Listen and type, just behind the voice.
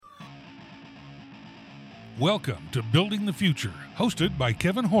Welcome to Building the Future, hosted by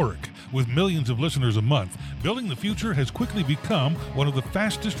Kevin Horick. With millions of listeners a month, Building the Future has quickly become one of the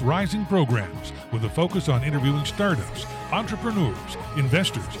fastest rising programs, with a focus on interviewing startups, entrepreneurs,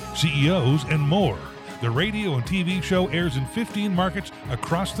 investors, CEOs, and more. The radio and TV show airs in 15 markets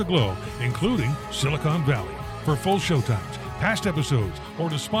across the globe, including Silicon Valley. For full showtimes, past episodes, or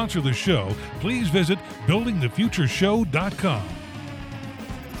to sponsor the show, please visit buildingthefutureshow.com.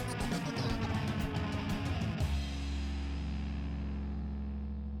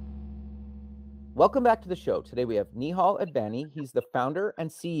 Welcome back to the show. Today we have Nihal Advani. He's the founder and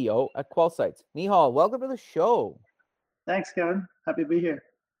CEO at QualSights. Nihal, welcome to the show. Thanks, Kevin. Happy to be here.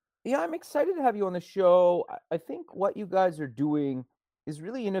 Yeah, I'm excited to have you on the show. I think what you guys are doing is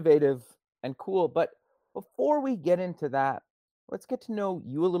really innovative and cool. But before we get into that, let's get to know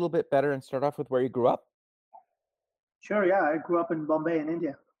you a little bit better and start off with where you grew up. Sure, yeah. I grew up in Bombay in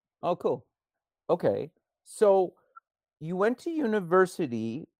India. Oh, cool. Okay. So you went to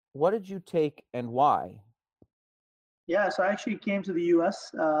university. What did you take and why? Yeah, so I actually came to the US,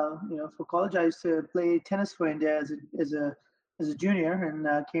 for college. I used to play tennis for India as a junior, and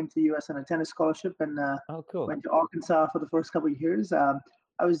came to the US on a tennis scholarship, and Oh, cool. went to Arkansas for the first couple of years. I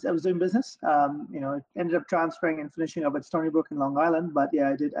was doing business. Ended up transferring and finishing up at Stony Brook in Long Island. But yeah,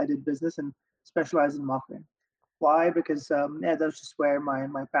 I did business and specialized in marketing. Why? Because that was just where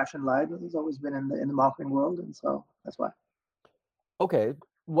my passion lied. It's always been in the marketing world, and so that's why. Okay.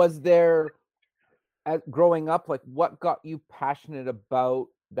 Was there, growing up, like what got you passionate about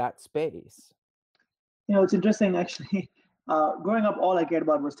that space? It's interesting actually. Growing up, all I cared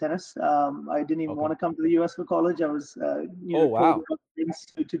about was tennis. I didn't even Okay. want to come to the US for college. I was, Oh, told wow. about things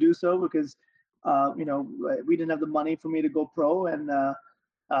to do so because, we didn't have the money for me to go pro. And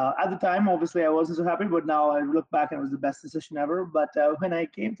at the time, obviously, I wasn't so happy. But now I look back and it was the best decision ever. But when I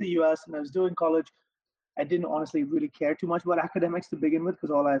came to the US and I was doing college, I didn't honestly really care too much about academics to begin with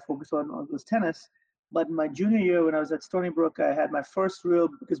because all I focused on was tennis. But in my junior year, when I was at Stony Brook, I had my first real,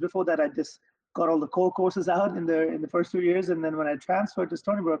 because before that I just got all the core courses out in the first 2 years, and then when I transferred to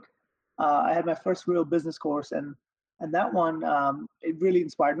Stony Brook, I had my first real business course, and that one it really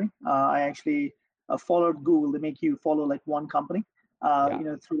inspired me. I actually followed Google. They make you follow like one company,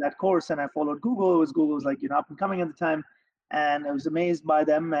 Yeah. through that course, and I followed Google. Google was like up and coming at the time, and I was amazed by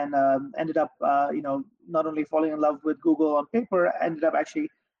them, and ended up not only falling in love with Google on paper, I ended up actually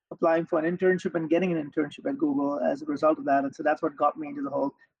applying for an internship and getting an internship at Google as a result of that. And so that's what got me into the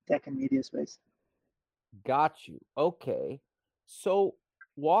whole tech and media space. Got you. Okay. So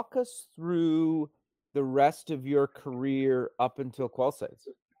walk us through the rest of your career up until QualSights.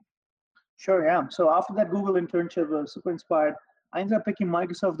 Sure, yeah. So after that Google internship, I was super inspired. I ended up picking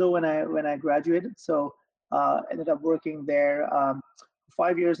Microsoft though when I graduated. So ended up working there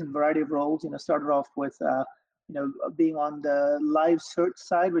 5 years in a variety of roles. Started off with being on the live search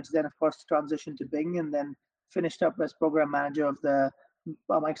side, which then of course transitioned to Bing, and then finished up as program manager of the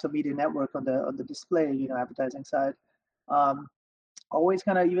Microsoft Media Network on the display advertising side. Um, Always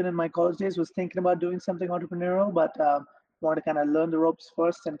kind of, even in my college days, was thinking about doing something entrepreneurial, but wanted to kind of learn the ropes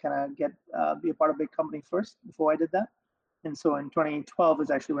first and kind of get be a part of a big company first before I did that. And so in 2012 is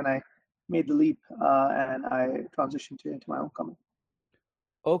actually when I made the leap, and I transitioned into my own company.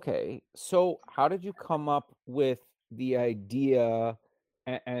 Okay. So how did you come up with the idea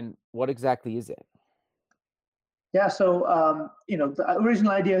and what exactly is it? Yeah, so the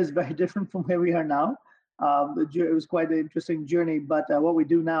original idea is very different from where we are now. It was quite an interesting journey, but what we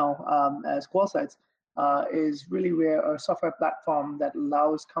do now as QualSights is really we're a software platform that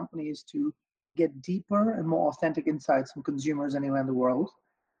allows companies to get deeper and more authentic insights from consumers anywhere in the world,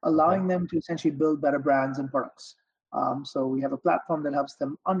 Okay. allowing them to essentially build better brands and products. So we have a platform that helps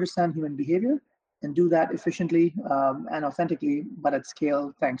them understand human behavior and do that efficiently and authentically, but at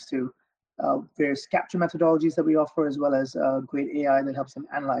scale, thanks to various capture methodologies that we offer, as well as great AI that helps them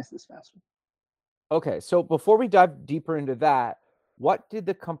analyze this faster. Okay. So before we dive deeper into that, what did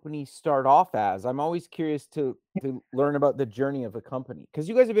the company start off as? I'm always curious to learn about the journey of a company because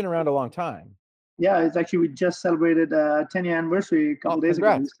you guys have been around a long time. Yeah, it's actually, we just celebrated 10-year anniversary a Oh, couple days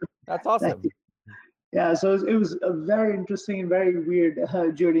ago. congrats. That's Thank you. awesome. Yeah, so it was a very interesting and very weird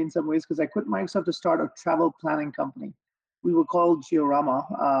journey in some ways because I quit Microsoft to start a travel planning company. We were called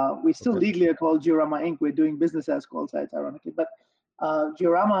Georama. We still Okay. legally are called Georama Inc. We're doing business as QualSights, ironically. But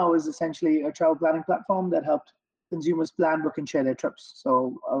Georama was essentially a travel planning platform that helped consumers plan, book, and share their trips.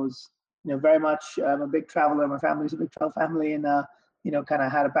 So I was, very much, I'm a big traveler. My family's a big travel family, and kind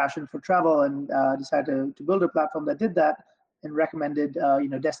of had a passion for travel, and decided to build a platform that did that and recommended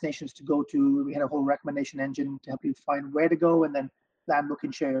destinations to go to. We had a whole recommendation engine to help you find where to go and then plan, book,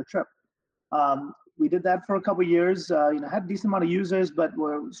 and share your trip. We did that for a couple of years, had a decent amount of users, but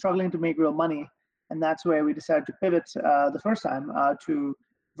were struggling to make real money. And that's where we decided to pivot the first time to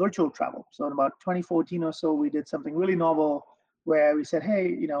virtual travel. So in about 2014 or so, we did something really novel where we said,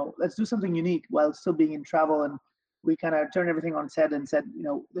 hey, let's do something unique while still being in travel. And we kind of turned everything on its head and said,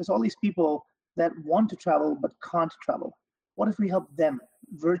 there's all these people that want to travel but can't travel. What if we help them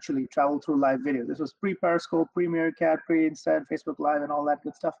virtually travel through live video? This was pre-Periscope, pre-Meerkat, pre-Insta, Facebook Live, and all that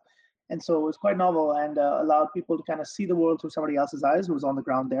good stuff. And so it was quite novel and allowed people to kind of see the world through somebody else's eyes who was on the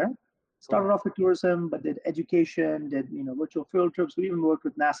ground there. Started off with tourism, but did education, did virtual field trips. We even worked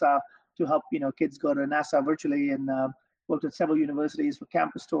with NASA to help kids go to NASA virtually, and worked with several universities for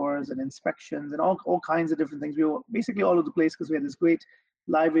campus tours and inspections and all kinds of different things. We were basically all over the place because we had this great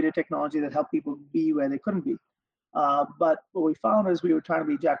live video technology that helped people be where they couldn't be. But what we found is we were trying to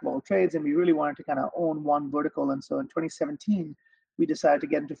be jack of all trades, and we really wanted to kind of own one vertical. And so in 2017, we decided to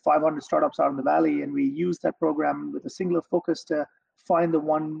get into 500 startups out in the Valley, and we used that program with a singular focus to find the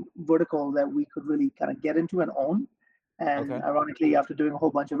one vertical that we could really kind of get into and own. And ironically, after doing a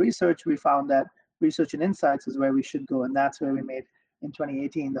whole bunch of research, we found that research and insights is where we should go. And that's where we made, in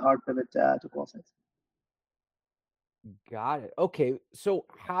 2018, the hard pivot to QualSights. Got it. Okay. So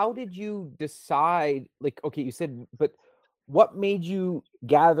how did you decide, you said, but what made you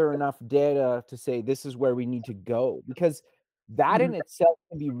gather enough data to say this is where we need to go? Because that in itself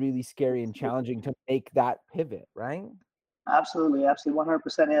can be really scary and challenging to make that pivot, right? Absolutely, 100%.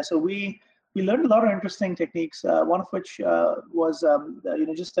 Yeah. So we learned a lot of interesting techniques. One of which was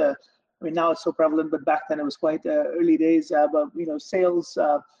now it's so prevalent, but back then it was quite early days. But sales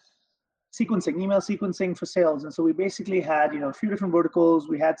sequencing, email sequencing for sales. And so we basically had a few different verticals.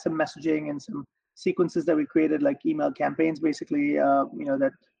 We had some messaging and some sequences that we created, like email campaigns, basically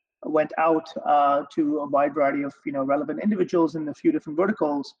that went out to a wide variety of relevant individuals in a few different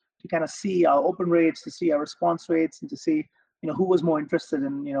verticals to kind of see our open rates, to see our response rates, and to see who was more interested,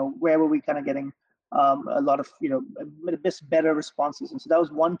 and where were we kind of getting a lot of better responses. And so that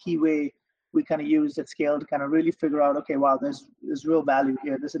was one key way we kind of used at scale to kind of really figure out, okay, wow, there's real value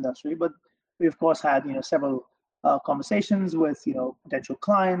here in this industry. But we of course had several conversations with potential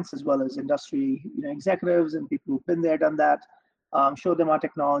clients as well as industry executives and people who've been there, done that, showed them our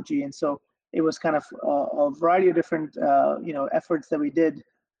technology. And so it was kind of a variety of different efforts that we did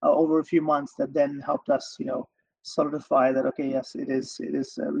over a few months that then helped us solidify that, okay, yes, it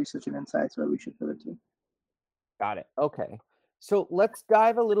is research and insights where we should pivot to. Got it. Okay. So let's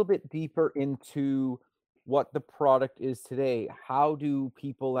dive a little bit deeper into what the product is today. How do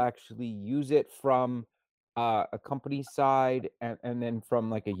people actually use it from a company side and then from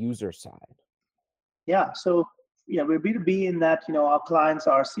like a user side? Yeah. So we're B2B in that our clients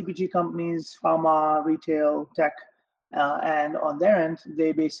are CPG companies, pharma, retail, tech, and on their end,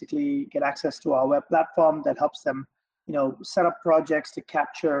 they basically get access to our web platform that helps them set up projects to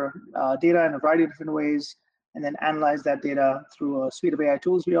capture data in a variety of different ways, and then analyze that data through a suite of AI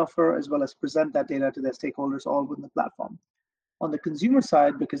tools we offer, as well as present that data to their stakeholders all within the platform. On the consumer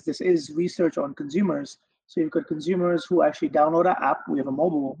side, because this is research on consumers, so you've got consumers who actually download our app. We have a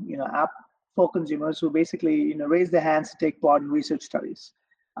mobile app for consumers who basically raise their hands to take part in research studies.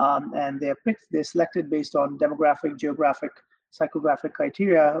 And they're selected based on demographic, geographic, psychographic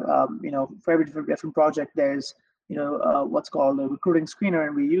criteria. For every different project, there's what's called a recruiting screener,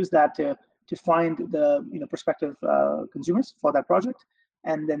 and we use that to find the prospective consumers for that project,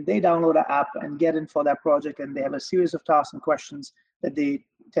 and then they download an app and get in for that project, and they have a series of tasks and questions that they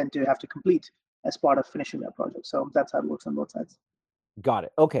tend to have to complete as part of finishing that project. So that's how it works on both sides. Got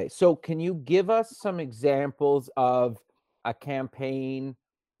it. Okay, so can you give us some examples of a campaign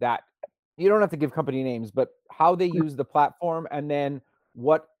that you don't have to give company names, but how they use the platform, and then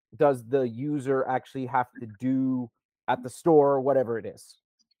what does the user actually have to do at the store or whatever it is?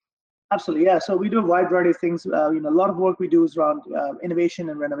 Absolutely, yeah. So we do a wide variety of things. A lot of work we do is around innovation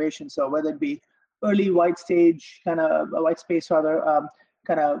and renovation. So whether it be early white space rather,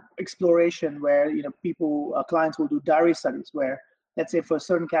 kind of exploration, where clients will do diary studies, where let's say for a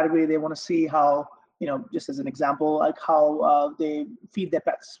certain category they want to see how just as an example, like how they feed their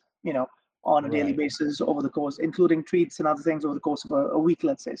pets, on a daily basis over the course, including treats and other things over the course of a week,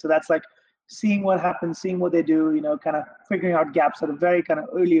 let's say. So that's like seeing what happens, seeing what they do, kind of figuring out gaps at a very kind of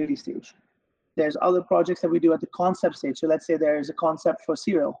early stage. There's other projects that we do at the concept stage. So let's say there is a concept for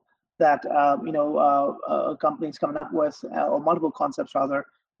cereal that a company's coming up with, or multiple concepts rather,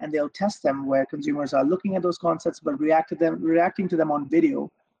 and they'll test them where consumers are looking at those concepts but reacting to them on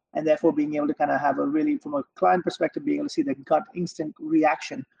video, and therefore being able to kind of have a really, from a client perspective, being able to see the gut instant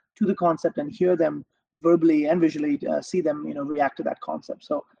reaction to the concept and hear them verbally and visually, see them react to that concept.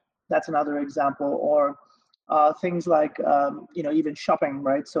 So That's another example. Or things like even shopping,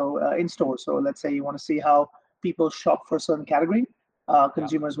 right? So in store. So let's say you want to see how people shop for a certain category. Yeah.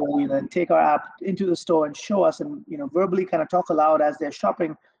 Consumers will then take our app into the store and show us, and verbally kind of talk aloud as they're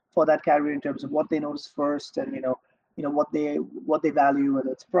shopping for that category in terms of what they notice first, and what they value, whether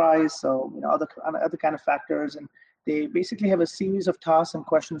it's price or other kind of factors. And they basically have a series of tasks and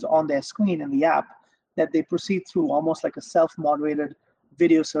questions on their screen in the app that they proceed through, almost like a self-moderated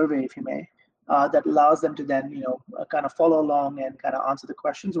video survey, if you may, that allows them to then kind of follow along and kind of answer the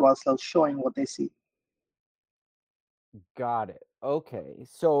questions while still showing what they see. Got it. Okay.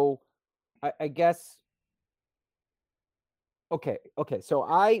 So I guess okay. So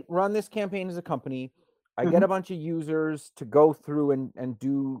I run this campaign as a company. I get a bunch of users to go through and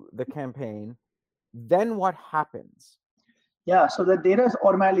do the campaign. Then what happens? Yeah, so the data is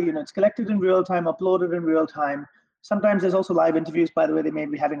automatically, it's collected in real time, uploaded in real time. Sometimes there's also live interviews. By the way, they may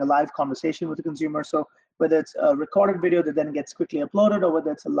be having a live conversation with the consumer. So whether it's a recorded video that then gets quickly uploaded, or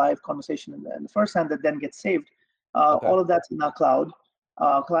whether it's a live conversation in the first hand that then gets saved, all of that's in our cloud.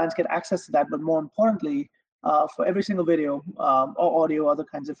 Clients get access to that, but more importantly, for every single video or audio, other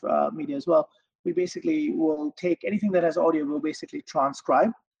kinds of media as well, we basically will take anything that has audio, we'll basically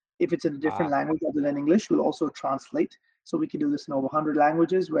transcribe. If it's in a different language other than English, we'll also translate. So we can do this in over 100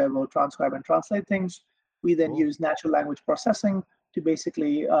 languages, where we'll transcribe and translate things. We then use natural language processing to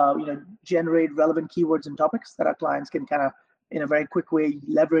basically generate relevant keywords and topics that our clients can kind of, in a very quick way,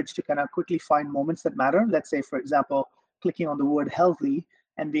 leverage to kind of quickly find moments that matter. Let's say, for example, clicking on the word healthy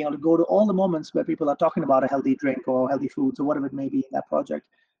and being able to go to all the moments where people are talking about a healthy drink or healthy foods or whatever it may be in that project.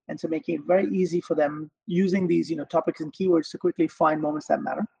 And so making it very easy for them, using these topics and keywords, to quickly find moments that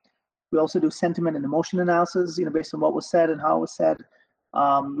matter. We also do sentiment and emotion analysis, based on what was said and how it was said.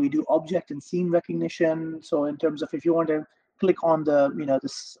 We do object and scene recognition. So in terms of, if you want to click on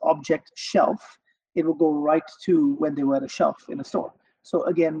this object shelf, it will go right to when they were at a shelf in a store. So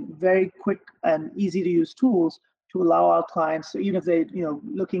again, very quick and easy to use tools to allow our clients, even if they,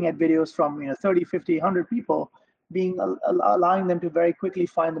 looking at videos from 30, 50, 100 people, allowing them to very quickly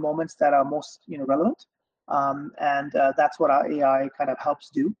find the moments that are most relevant. And that's what our AI kind of helps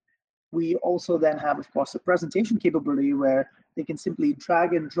do. We also then have, of course, a presentation capability where they can simply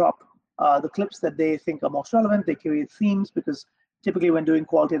drag and drop the clips that they think are most relevant. They create themes, because typically when doing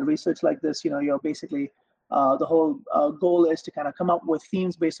qualitative research like this, you're basically, the whole goal is to kind of come up with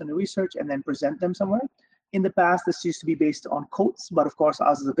themes based on the research and then present them somewhere. In the past, this used to be based on quotes, but of course,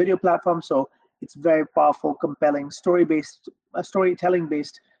 ours is a video platform, so it's very powerful, compelling,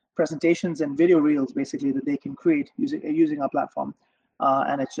 storytelling-based presentations and video reels, basically, that they can create using our platform.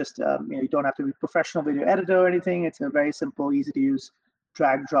 And it's just, you don't have to be a professional video editor or anything. It's a very simple, easy to use,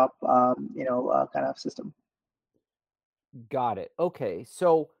 drag drop, kind of system. Got it. Okay.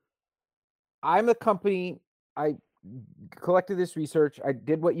 So I'm a company. I collected this research. I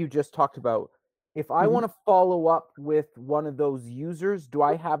did what you just talked about. If I want to follow up with one of those users, do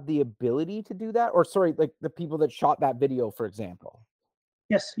I have the ability to do that? Or sorry, like the people that shot that video, for example?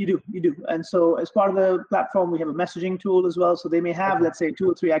 Yes, you do. You do. And so as part of the platform, we have a messaging tool as well. So they may have, let's say,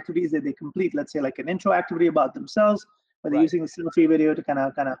 2 or 3 activities that they complete, let's say like an intro activity about themselves, where they're using the selfie video to kind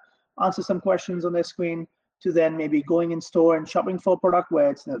of answer some questions on their screen, to then maybe going in store and shopping for a product where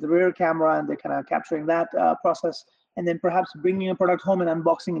it's the rear camera and they're kind of capturing that process, and then perhaps bringing a product home and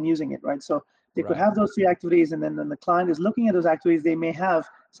unboxing and using it, right? So they could have those 3 activities, and then when the client is looking at those activities, they may have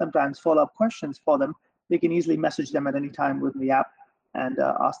sometimes follow-up questions for them. They can easily message them at any time within the app and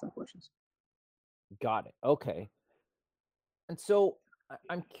ask them questions. Got it. Okay. And so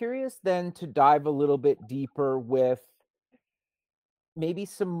I'm curious then to dive a little bit deeper with maybe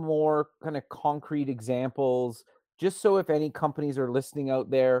some more kind of concrete examples, just so if any companies are listening out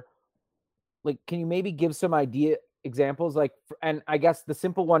there, like, can you maybe give some examples? Like, and I guess the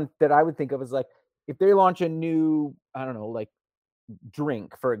simple one that I would think of is like, if they launch a new, I don't know, like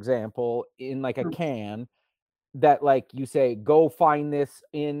drink, for example, in like a can, that like you say, go find this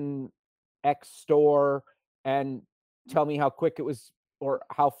in X store and tell me how quick it was, or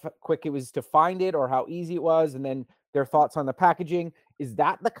how quick it was to find it, or how easy it was, and then their thoughts on the packaging. Is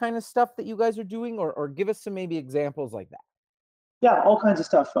that the kind of stuff that you guys are doing, or give us some maybe examples like that? Yeah, all kinds of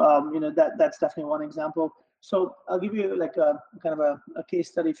stuff. That's definitely one example. So I'll give you like a kind of a case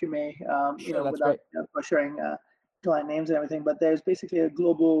study, if you may, without sharing client names and everything. But there's basically a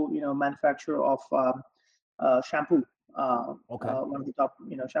global, manufacturer of shampoo, one of the top,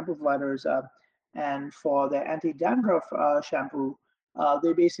 shampoo providers, and for their anti-dandruff shampoo,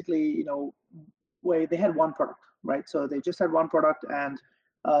 they basically, where they had one product, right? So they just had one product, and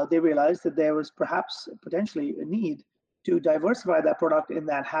they realized that there was perhaps potentially a need to diversify that product in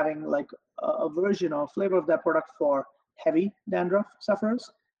that having like a version or flavor of that product for heavy dandruff sufferers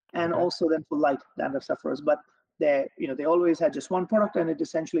and also then for light dandruff sufferers. But they always had just one product, and it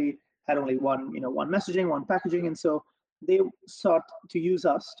essentially had only one messaging, one packaging. And so they sought to use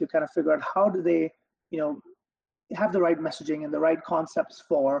us to kind of figure out how do they, have the right messaging and the right concepts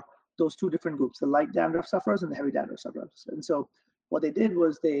for those two different groups, the light dandruff sufferers and the heavy dandruff sufferers. And so what they did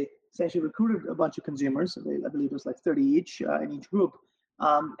was they essentially recruited a bunch of consumers. I believe it was like 30 each in each group.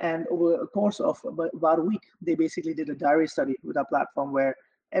 And over a course of about a week, they basically did a diary study with our platform where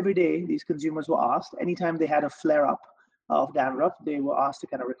every day these consumers were asked, anytime they had a flare up of dandruff, they were asked to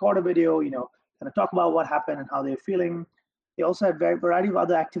kind of record a video, kind of talk about what happened and how they're feeling. They also had a variety of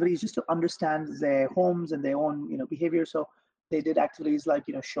other activities just to understand their homes and their own, behavior. So they did activities like,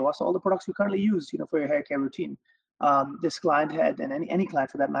 show us all the products you currently use, for your hair care routine. This client had, and any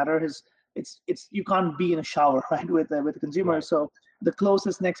client for that matter, it's you can't be in a shower, right, with the consumer. Right. So the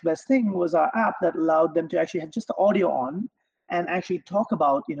closest next best thing was our app that allowed them to actually have just the audio on and actually talk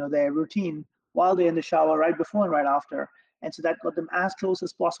about, their routine while they're in the shower, right before and right after. And so that got them as close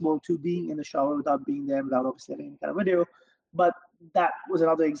as possible to being in the shower without being there, without obviously having any kind of video. But that was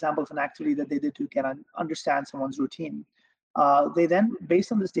another example of an activity that they did to kind of understand someone's routine. They then,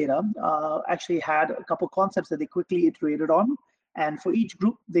 based on this data, actually had a couple concepts that they quickly iterated on. And for each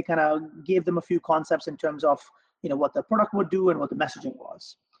group, they kind of gave them a few concepts in terms of, what the product would do and what the messaging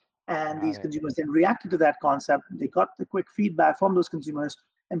was. And these consumers then reacted to that concept. They got the quick feedback from those consumers,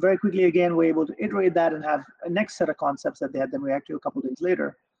 and very quickly, again, were able to iterate that and have a next set of concepts that they had them react to a couple of days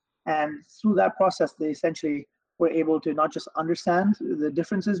later. And through that process, they essentially were able to not just understand the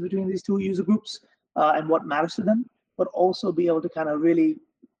differences between these two user groups and what matters to them, but also be able to kind of really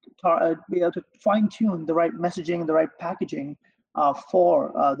be able to fine tune the right messaging and the right packaging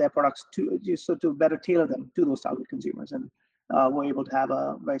for their products to better tailor them to those target consumers. And we're able to have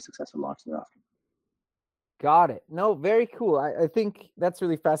a very successful launch thereafter. Got it. No, very cool. I think that's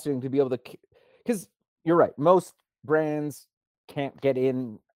really fascinating to be able to, because you're right. Most brands can't get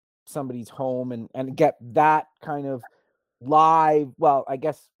in somebody's home and get that kind of live. Well, I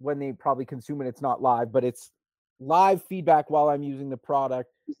guess when they probably consume it, it's not live, but it's live feedback while I'm using the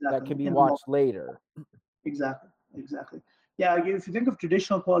product that can be watched later. Exactly. Yeah, if you think of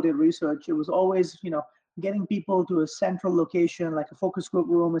traditional quality research, it was always, getting people to a central location, like a focus group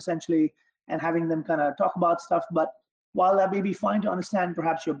room, essentially, and having them kind of talk about stuff. But while that may be fine to understand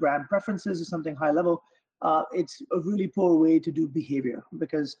perhaps your brand preferences or something high level, it's a really poor way to do behavior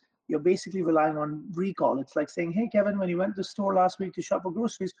because you're basically relying on recall. It's like saying, hey, Kevin, when you went to the store last week to shop for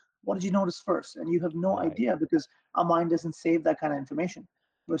groceries, what did you notice first? And you have no idea because our mind doesn't save that kind of information.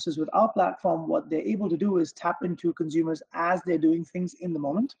 Versus with our platform, what they're able to do is tap into consumers as they're doing things in the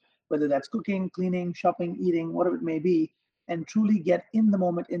moment, whether that's cooking, cleaning, shopping, eating, whatever it may be, and truly get in the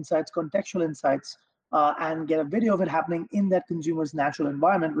moment insights, contextual insights, and get a video of it happening in that consumer's natural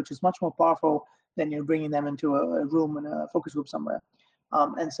environment, which is much more powerful than you're bringing them into a room in a focus group somewhere.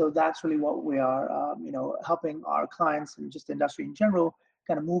 And so that's really what we are, helping our clients and just the industry in general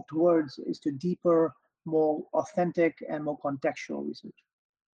kind of move towards is to deeper, more authentic and more contextual research.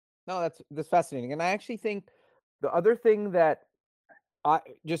 No, that's fascinating. And I actually think the other thing that I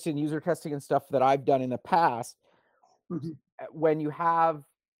just in user testing and stuff that I've done in the past, when you have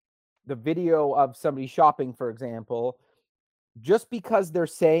the video of somebody shopping, for example, just because they're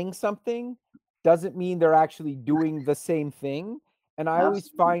saying something doesn't mean they're actually doing the same thing. And I always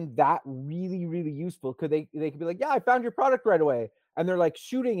find that really, really useful because they can be like, yeah, I found your product right away. And they're like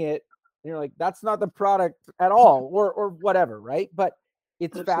shooting it. And you're like, that's not the product at all or whatever, right? But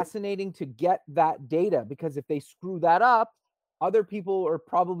it's fascinating to get that data because if they screw that up, other people are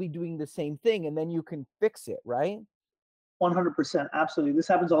probably doing the same thing and then you can fix it, right? 100%. Absolutely. This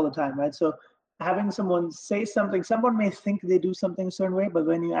happens all the time, right? So having someone say something, someone may think they do something a certain way, but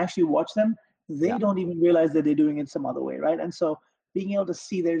when you actually watch them, they don't even realize that they're doing it some other way, right? And so being able to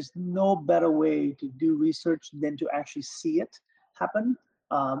see there's no better way to do research than to actually see it happen.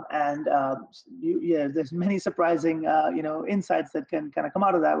 There's many surprising, insights that can kind of come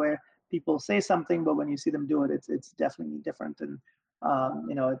out of that where people say something, but when you see them do it, it's definitely different. And,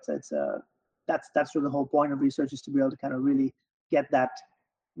 that's where the whole point of research is to be able to kind of really get that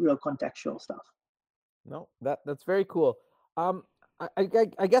real contextual stuff. No, that's very cool. I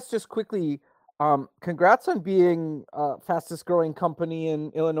guess just quickly, congrats on being fastest growing company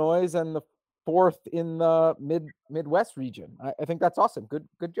in Illinois and the 4th in the Midwest region. I think that's awesome.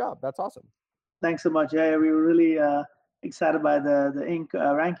 Good job. That's awesome. Thanks so much. Yeah, we were really excited by the Inc.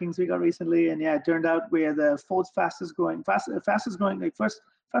 Rankings we got recently, and it turned out we are the 4th fastest growing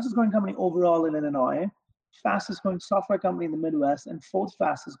company overall in Illinois. fastest growing software company in the Midwest and fourth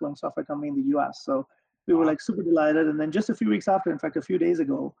fastest growing software company in the US. So we were Wow. like super delighted. And then just a few weeks after, in fact, a few days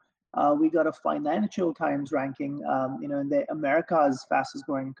ago, we got a Financial Times ranking, in the America's fastest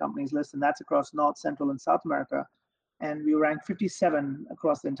growing companies list, and that's across North, Central, and South America. And we ranked 57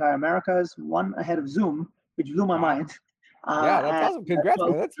 across the entire Americas, one ahead of Zoom, which blew my Wow. mind. Yeah, that's And awesome. Congrats,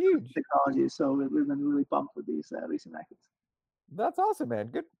 12 man. That's huge. technology. So we've been really pumped with these recent rankings. That's awesome, man.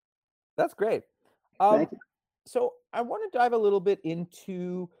 Good. That's great. Um, Thank you. so I want to dive a little bit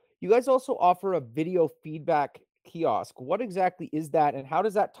into, you guys also offer a video feedback kiosk. What exactly is that, and how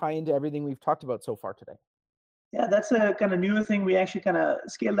does that tie into everything we've talked about so far today? Yeah, that's a kind of newer thing. We actually kind of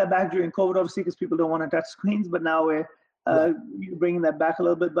scaled that back during COVID, obviously, because people don't want to touch screens. But now we're Yeah. bringing that back a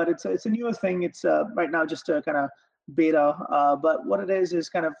little bit. But it's a newer thing. It's right now just a kind of beta. But what it is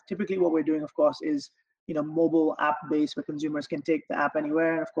kind of typically what we're doing, of course, is mobile app based, where consumers can take the app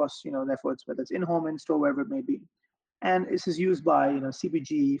anywhere, and of course, therefore it's whether it's in home, in store, wherever it may be. And this is used by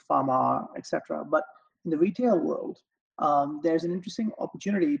CPG, pharma, etc. But in the retail world, there's an interesting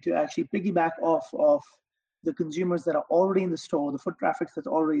opportunity to actually piggyback off of the consumers that are already in the store, the foot traffic that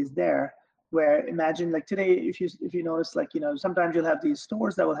already is there. Where imagine like today, if you notice, like sometimes you'll have these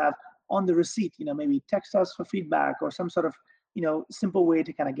stores that will have on the receipt, maybe text us for feedback or some sort of simple way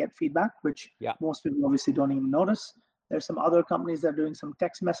to kind of get feedback, which Yeah. most people obviously don't even notice. There's some other companies that are doing some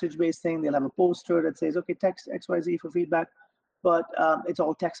text message based thing. They'll have a poster that says, okay, text XYZ for feedback, but it's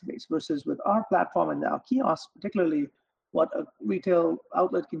all text based. Versus with our platform and our kiosks, particularly, what a retail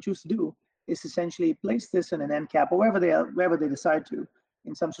outlet can choose to do is essentially place this in an end cap or wherever they decide to,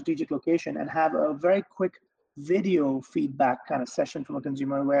 in some strategic location, and have a very quick video feedback kind of session from a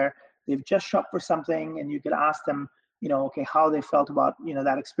consumer where they've just shopped for something, and you could ask them, okay, how they felt about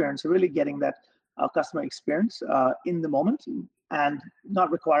that experience. So really getting that customer experience in the moment, and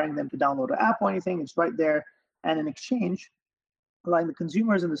not requiring them to download an app or anything. It's right there, and in exchange, allowing the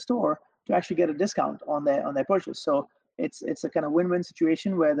consumers in the store to actually get a discount on their purchase. So it's a kind of win-win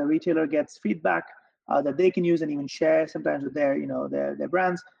situation where the retailer gets feedback that they can use and even share sometimes with their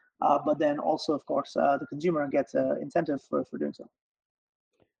brands, but then also, of course, the consumer gets an incentive for doing so.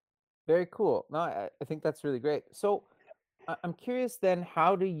 Very cool. No, I think that's really great. So I'm curious then,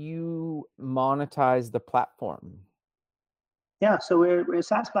 how do you monetize the platform? Yeah, so we're a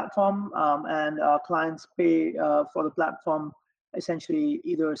SaaS platform, and our clients pay for the platform essentially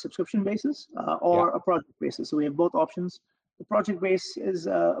either a subscription basis Yeah. or a project basis. So we have both options. The project base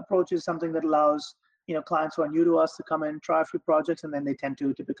approach is something that allows clients who are new to us to come in, try a few projects, and then they tend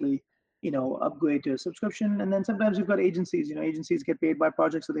to typically upgrade to a subscription. And then sometimes we've got agencies. Agencies get paid by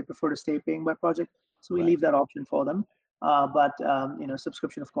project, so they prefer to stay paying by project. So we Right. leave that option for them. But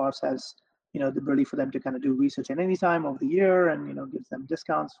subscription, of course, has the ability for them to kind of do research at any time of the year, and gives them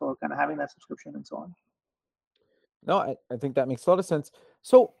discounts for kind of having that subscription and so on. No, I think that makes a lot of sense.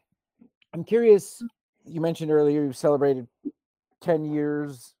 So I'm curious, you mentioned earlier you celebrated 10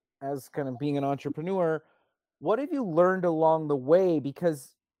 years as kind of being an entrepreneur. What have you learned along the way?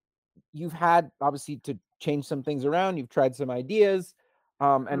 Because you've had obviously to change some things around, you've tried some ideas,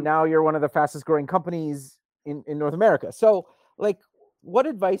 and now you're one of the fastest growing companies in North America. So, like, what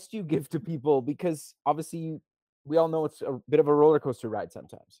advice do you give to people? Because obviously, we all know it's a bit of a roller coaster ride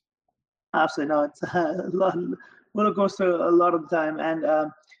sometimes. Absolutely, no, it's a lot roller coaster a lot of the time,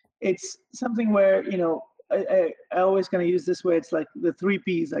 and it's something where I always kind of use this way. It's like the three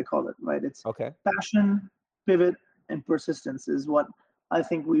P's, I call it, right? It's Okay. passion, pivot, and persistence is what I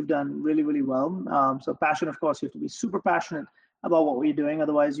think we've done really, really well. So passion, of course, you have to be super passionate about what we're doing.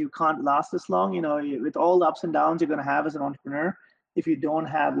 Otherwise, you can't last this long. With all the ups and downs you're going to have as an entrepreneur, if you don't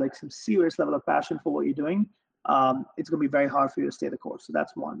have like some serious level of passion for what you're doing, it's going to be very hard for you to stay the course. So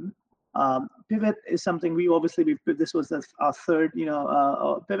that's one. Pivot is something this was our third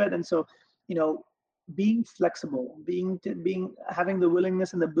pivot, and so being flexible, having the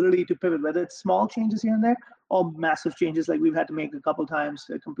willingness and the ability to pivot, whether it's small changes here and there or massive changes like we've had to make a couple times,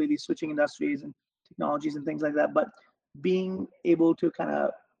 completely switching industries and technologies and things like that. But being able to kind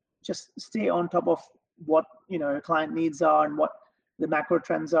of just stay on top of what your client needs are and what the macro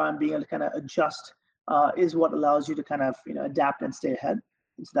trends are, and being able to kind of adjust is what allows you to kind of adapt and stay ahead.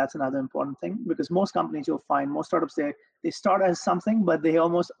 And so that's another important thing, because most companies, you'll find, most startups, they start as something, but they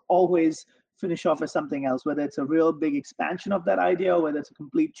almost always finish off as something else, whether it's a real big expansion of that idea or whether it's a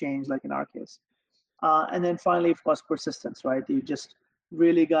complete change, like in our case. And then finally, of course, persistence, right? You just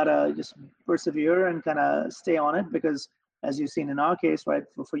really gotta just persevere and kind of stay on it, because as you've seen in our case, right,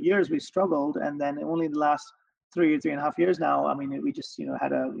 for years we struggled, and then only the last 3.5 years now, I mean, we just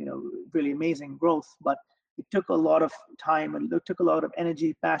had a really amazing growth. But it took a lot of time, and it took a lot of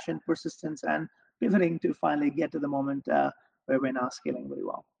energy, passion, persistence, and pivoting to finally get to the moment where we're now scaling really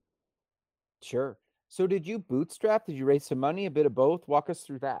well. Sure. So did you bootstrap? Did you raise some money? A bit of both? Walk us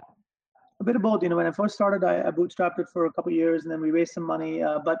through that. A bit of both. When I first started, I bootstrapped it for a couple of years, and then we raised some money,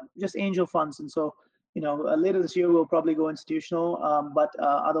 but just angel funds. And so, later this year we'll probably go institutional. But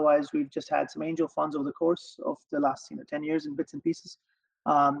otherwise, we've just had some angel funds over the course of the last 10 years in bits and pieces,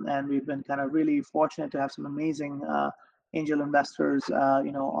 and we've been kind of really fortunate to have some amazing angel investors,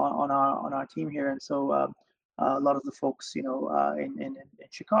 on our team here. And so. A lot of the folks, in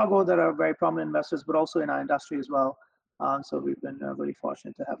Chicago that are very prominent investors, but also in our industry as well. So we've been really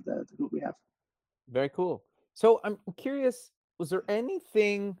fortunate to have the group we have. Very cool. So I'm curious, was there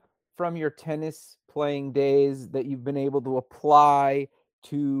anything from your tennis playing days that you've been able to apply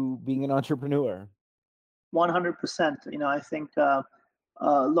to being an entrepreneur? 100%. I think a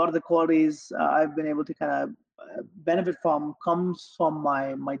lot of the qualities I've been able to kind of benefit from comes from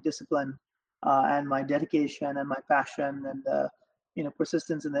my discipline and my dedication and my passion and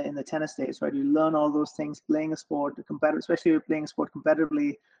persistence in the tennis days. Right, you learn all those things playing a sport, especially playing a sport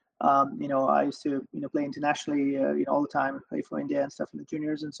competitively. I used to play internationally, all the time, play for India and stuff in the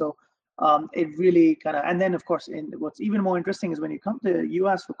juniors, and so it really kind of. And then of course, what's even more interesting is when you come to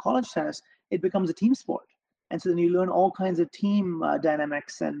US for college tennis, it becomes a team sport. And so then you learn all kinds of team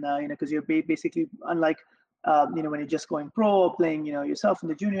dynamics, and because you're basically unlike when you're just going pro or playing yourself in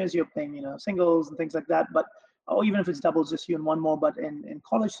the juniors, you're playing singles and things like that. But even if it's doubles, just you and one more. But in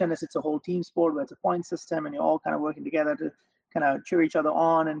college tennis, it's a whole team sport where it's a point system, and you're all kind of working together to kind of cheer each other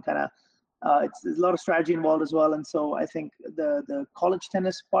on, and kind of there's a lot of strategy involved as well. And so I think the college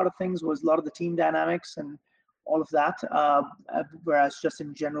tennis part of things was a lot of the team dynamics and all of that. Whereas just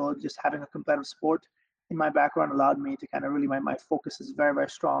in general, just having a competitive sport in my background allowed me to kind of really my focus is very, very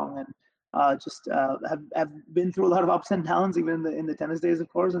strong, and have been through a lot of ups and downs even in the tennis days, of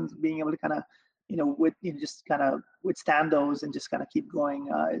course, and being able to kind of just kind of withstand those and just kind of keep going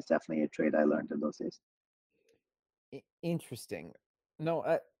is definitely a trait I learned in those days. Interesting.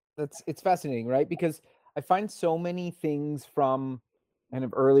 No, it's fascinating, right? Because I find so many things from kind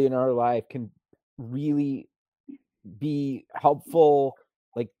of early in our life can really be helpful,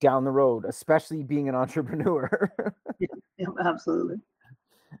 like down the road, especially being an entrepreneur. Yeah, absolutely.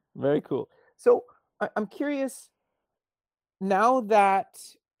 Very cool. So I'm curious, now that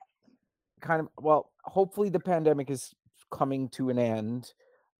hopefully the pandemic is coming to an end.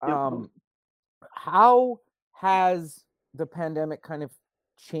 Yep. How has the pandemic kind of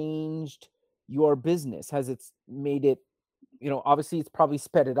changed your business? Has it made it, obviously it's probably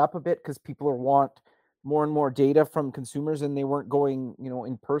sped it up a bit because people want more and more data from consumers and they weren't going,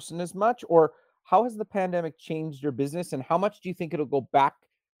 in person as much? Or how has the pandemic changed your business, and how much do you think it'll go back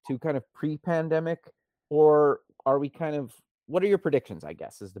to kind of pre-pandemic? Or are we what are your predictions, I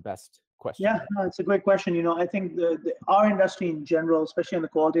guess, is the best question? Yeah, no, it's a great question. I think our industry in general, especially on the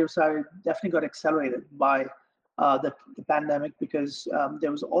qualitative side, definitely got accelerated by the pandemic, because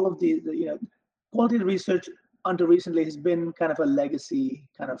there was all of the qualitative research until recently has been kind of a legacy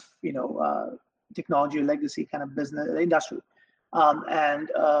kind of technology legacy kind of business industry, and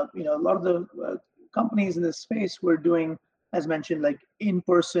a lot of the companies in this space were doing, as mentioned, like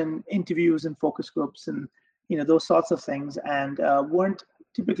in-person interviews and focus groups and those sorts of things, and weren't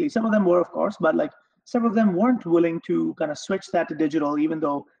typically, some of them were, of course, but like some of them weren't willing to kind of switch that to digital, even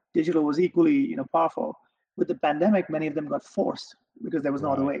though digital was equally powerful. With the pandemic, many of them got forced because there was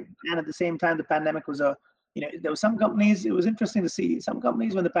no other way. And at the same time, the pandemic was there was some companies, it was interesting to see some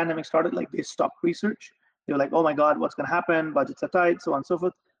companies when the pandemic started, like they stopped research. They were like, oh my God, what's going to happen? Budgets are tight, so on and so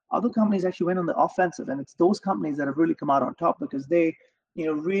forth. Other companies actually went on the offensive, and it's those companies that have really come out on top because they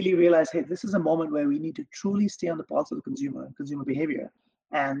really realize, hey, this is a moment where we need to truly stay on the pulse of the consumer and consumer behavior,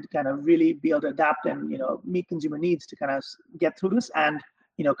 and kind of really be able to adapt and meet consumer needs to kind of get through this and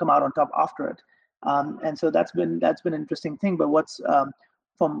come out on top after it. And so that's been an interesting thing. But what's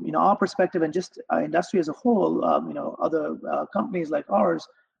from our perspective and just our industry as a whole, other companies like ours,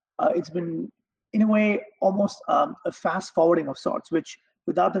 it's been in a way almost a fast forwarding of sorts, which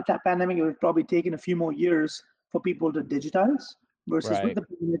without the pandemic it would probably taken a few more years for people to digitize, versus with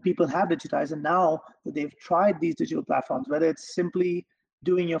the people have digitized, and now that they've tried these digital platforms, whether it's simply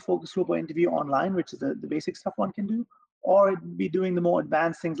doing your focus group or interview online, which is the basic stuff one can do, or it'd be doing the more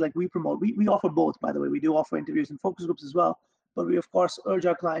advanced things like we promote. We offer both, by the way. We do offer interviews and focus groups as well, but we of course urge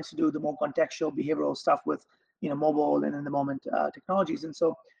our clients to do the more contextual behavioral stuff with mobile and in the moment technologies. And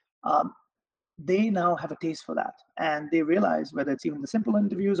so they now have a taste for that, and they realize whether it's even the simple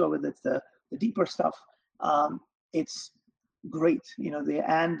interviews or whether it's the deeper stuff, it's great.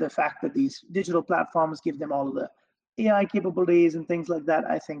 And the fact that these digital platforms give them all of the AI capabilities and things like that,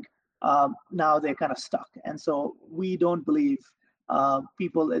 I think now they're kind of stuck. And so we don't believe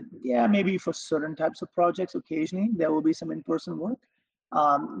people that, yeah, maybe for certain types of projects, occasionally there will be some in-person work.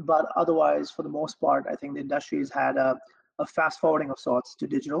 But otherwise, for the most part, I think the industry has had a fast forwarding of sorts to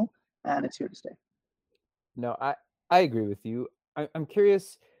digital, and it's here to stay. No, I agree with you. I'm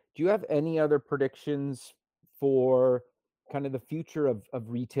curious, do you have any other predictions for kind of the future of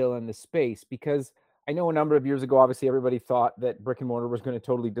retail in the space? Because I know a number of years ago, obviously everybody thought that brick and mortar was going to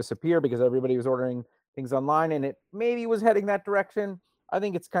totally disappear because everybody was ordering things online, and it maybe was heading that direction. I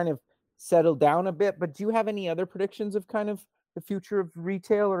think it's kind of settled down a bit, but do you have any other predictions of kind of the future of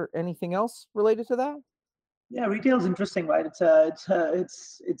retail or anything else related to that? Yeah, retail is interesting, right? Yeah,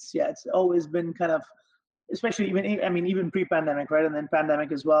 it's always been kind of, especially even, I mean, even pre-pandemic, right? And then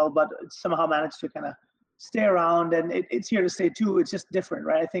pandemic as well, but it's somehow managed to kind of stay around, and it's here to stay too. It's just different,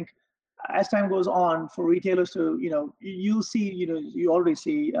 right? I think as time goes on, for retailers to, you'll see, you already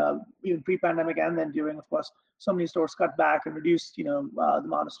see, even pre-pandemic and then during, of course, so many stores cut back and reduced, the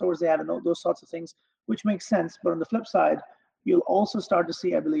amount of stores they had and those sorts of things, which makes sense. But on the flip side, you'll also start to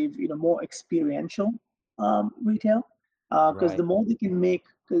see, I believe, more experiential retail, because the Right. more they can make,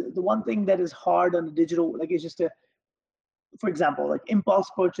 the one thing that is hard on the digital, like, is just a, for example, like impulse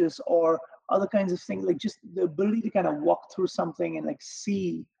purchase or other kinds of things, like just the ability to kind of walk through something and like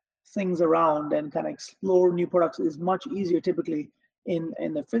see things around and kind of explore new products is much easier typically in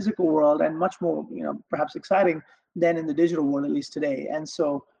the physical world, and much more, perhaps exciting than in the digital world, at least today. And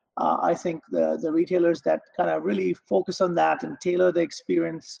so I think the retailers that kind of really focus on that and tailor the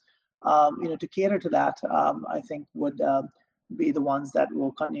experience, to cater to that, I think would be the ones that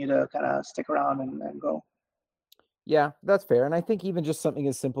will continue to kind of stick around and grow. Yeah, that's fair. And I think even just something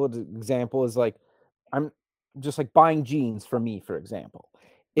as simple as an example is like, I'm just like buying jeans for me, for example.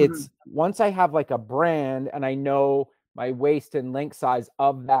 Hmm. It's once I have like a brand and I know my waist and length size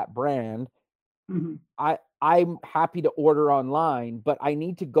of that brand, Hmm. I'm happy to order online, but I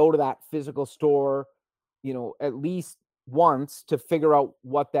need to go to that physical store, at least once to figure out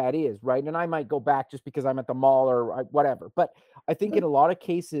what that is, right? And I might go back just because I'm at the mall or whatever. But I think in Right. a lot of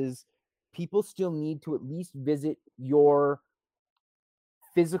cases, people still need to at least visit your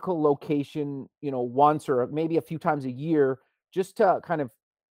physical location, once or maybe a few times a year, just to kind of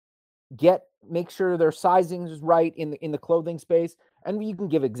make sure their sizing is right in the clothing space. And you can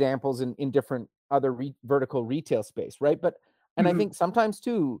give examples in different other vertical retail space, right? But and I Hmm. think sometimes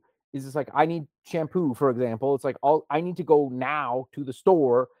too is it's like I need shampoo, for example. It's like all I need to go now to the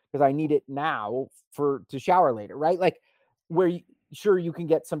store because I need it now for to shower later, right? Like where sure you can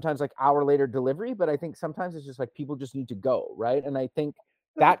get sometimes like hour later delivery, but I think sometimes it's just like people just need to go, right? And I think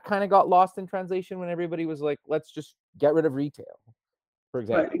Right. that kind of got lost in translation when everybody was like, let's just get rid of retail, for Right,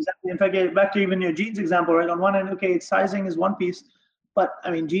 example. exactly. In fact, back to even your jeans example, right? On one end, okay, sizing is one piece, but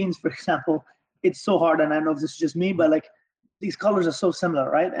I mean, jeans, for example, it's so hard, and I don't know if this is just me, but like these colors are so similar,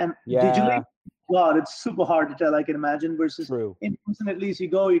 right? And digitally, Yeah, God, it's super hard to tell, I can imagine, versus true. in person, at least you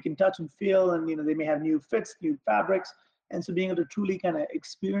go, you can touch and feel, and they may have new fits, new fabrics. And so being able to truly kind of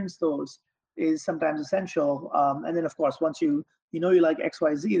experience those is sometimes essential. And then, of course, once you like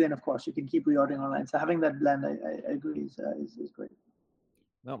XYZ, then of course you can keep reordering online. So having that blend, I agree, is great.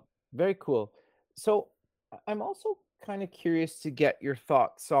 No, very cool. So I'm also kind of curious to get your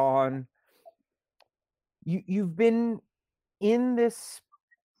thoughts on you've been in this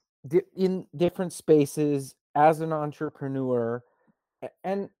in different spaces as an entrepreneur,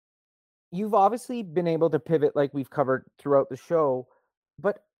 and you've obviously been able to pivot like we've covered throughout the show,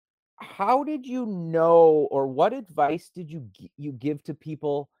 but how did you know, or what advice did you give to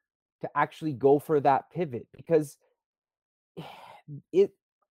people to actually go for that pivot? Because it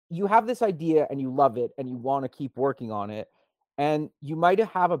you have this idea and you love it and you want to keep working on it, and you might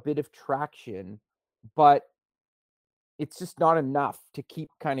have a bit of traction, but it's just not enough to keep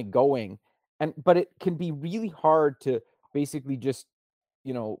kind of going. And but it can be really hard to basically just,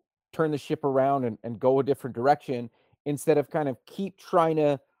 you know, turn the ship around and go a different direction instead of kind of keep trying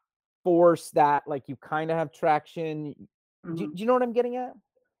to force that, like you kind of have traction. Do you know what I'm getting at?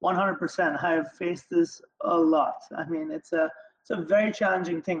 100%. I have faced this a lot. I mean, it's a very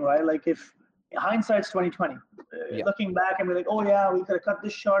challenging thing, right? Like, if hindsight's 2020, Yeah. looking back and be like, oh yeah, we could have cut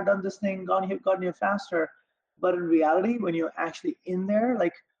this short, done this thing, gotten here faster. But in reality, when you're actually in there,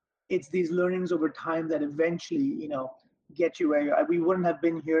 like, it's these learnings over time that eventually, get you where we wouldn't have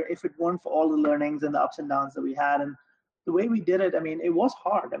been here if it weren't for all the learnings and the ups and downs that we had. And the way we did it, I mean, it was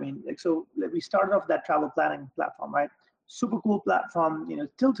hard. I mean, like, so like, we started off that travel planning platform, right? Super cool platform.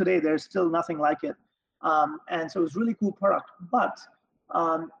 Till today, there's still nothing like it. And so it was really cool product. But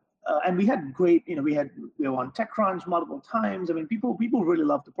um, and we had great, we were on TechCrunch multiple times. I mean, people really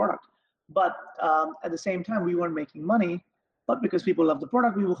loved the product, but at the same time, we weren't making money. But because people loved the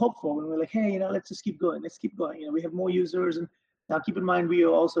product, we were hopeful, and we were like, hey, let's just keep going. Let's keep going. We have more users, and now keep in mind we are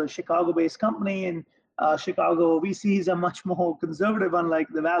also a Chicago-based company, and Chicago VCs are much more conservative, unlike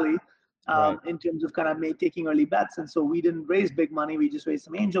the Valley, Right. in terms of kind of taking early bets. And so we didn't raise big money; we just raised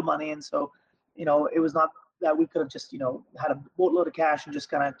some angel money, and so it was not that we could have just had a boatload of cash and just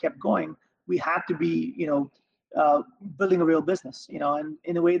kind of kept going. We had to be building a real business, and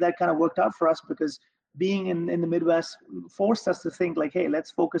in a way that kind of worked out for us, because being in the Midwest forced us to think like, hey,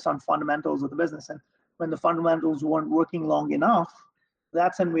 let's focus on fundamentals of the business. And when the fundamentals weren't working long enough,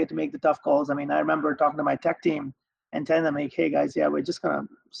 that's when we had to make the tough calls. I mean, I remember talking to my tech team and telling them, like, hey guys, yeah, we're just gonna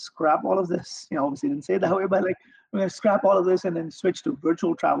scrap all of this. Obviously didn't say it that way, but like, we're gonna scrap all of this and then switch to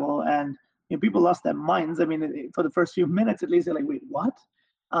virtual travel. And people lost their minds. I mean, for the first few minutes at least, they're like, wait, what?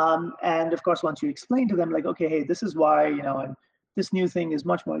 And of course, once you explain to them, like, okay, hey, this is why, and this new thing is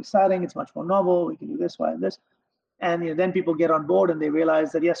much more exciting, it's much more novel, we can do this, why, and this. And then people get on board and they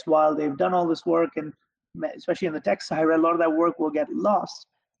realize that, yes, while they've done all this work, and especially in the tech side, a lot of that work will get lost.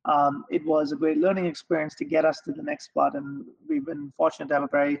 It was a great learning experience to get us to the next spot. And we've been fortunate to have a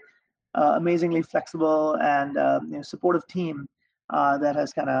very amazingly flexible and supportive team that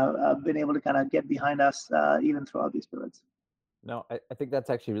has kind of been able to kind of get behind us even throughout these periods. No, I think that's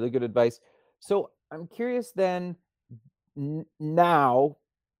actually really good advice. So I'm curious then, now,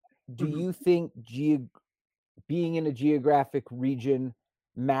 do Mhm. you think being in a geographic region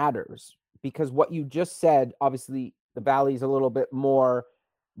matters? Because what you just said, obviously the Valley's a little bit more,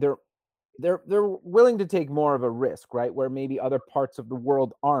 they're willing to take more of a risk, right? Where maybe other parts of the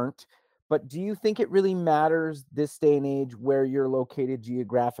world aren't. But do you think it really matters this day and age where you're located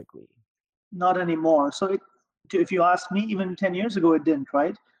geographically? Not anymore. So if you ask me, even 10 years ago, it didn't,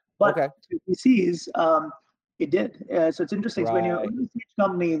 right? But Okay. to VCs, it did. So it's interesting. So when you're Right. in a huge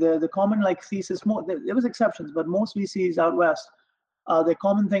company, the common thesis, there was exceptions, but most VCs out west, the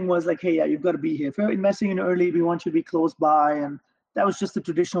common thing was like, hey, yeah, you've got to be here. If you're investing in early, we want you to be close by. And that was just the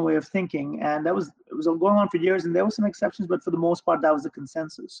traditional way of thinking. And it was going on for years, and there were some exceptions, but for the most part, that was the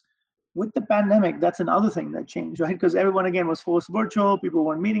consensus. With the pandemic, that's another thing that changed, right? Because everyone, again, was forced virtual. People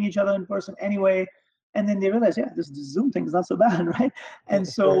weren't meeting each other in person anyway. And then they realized, yeah, this Zoom thing is not so bad, right? And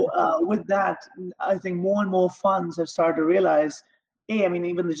so with that, I think more and more funds have started to realize, hey, I mean,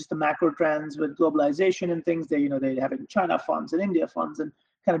 even just the macro trends with globalization and things, they having China funds and India funds and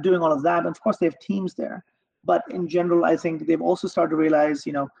kind of doing all of that. And of course, they have teams there. But in general, I think they've also started to realize,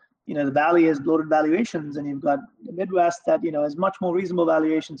 the Valley has bloated valuations, and you've got the Midwest that has much more reasonable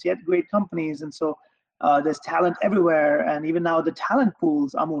valuations, yet great companies. And so there's talent everywhere, and even now the talent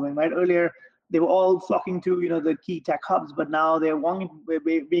pools are moving, right? Earlier they were all flocking to the key tech hubs, but now they're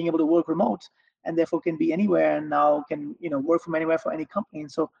being able to work remote, and therefore can be anywhere, and now can work from anywhere for any company. And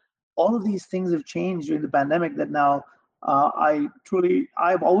so all of these things have changed during the pandemic that now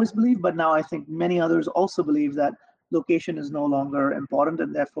I've always believed, but now I think many others also believe that location is no longer important,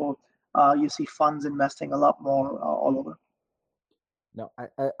 and therefore you see funds investing a lot more all over. No,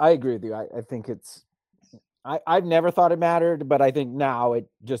 I agree with you. I think I've never thought it mattered, but I think now it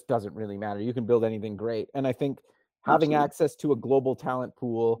just doesn't really matter. You can build anything great. And I think having Absolutely. access to a global talent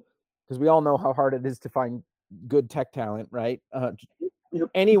pool, because we all know how hard it is to find good tech talent, right? Yep.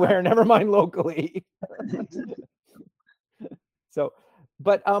 Anywhere, never mind locally. So,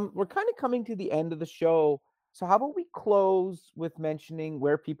 but we're kind of coming to the end of the show. So how about we close with mentioning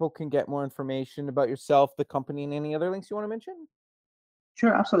where people can get more information about yourself, the company, and any other links you want to mention?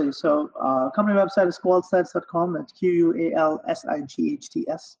 Sure, absolutely. So company website is qualsights.com. That's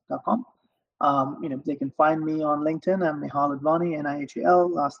QUALSIGHTS.com. They can find me on LinkedIn. I'm Nihal Advani, Nihal.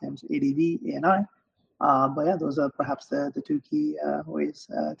 Last name's ADVANI. But yeah, those are perhaps the two key ways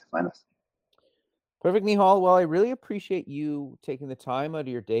to find us. Perfect, Nihal. Well, I really appreciate you taking the time out of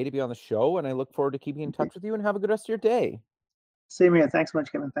your day to be on the show, and I look forward to keeping in touch with you, and have a good rest of your day. Same here. Thanks so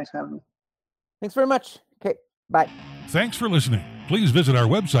much, Kevin. Thanks for having me. Thanks very much. Okay, bye. Thanks for listening. Please visit our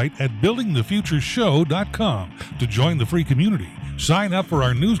website at buildingthefutureshow.com to join the free community, sign up for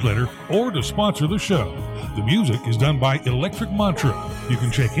our newsletter, or to sponsor the show. The music is done by Electric Mantra. You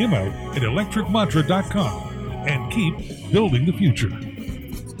can check him out at electricmantra.com and keep building the future.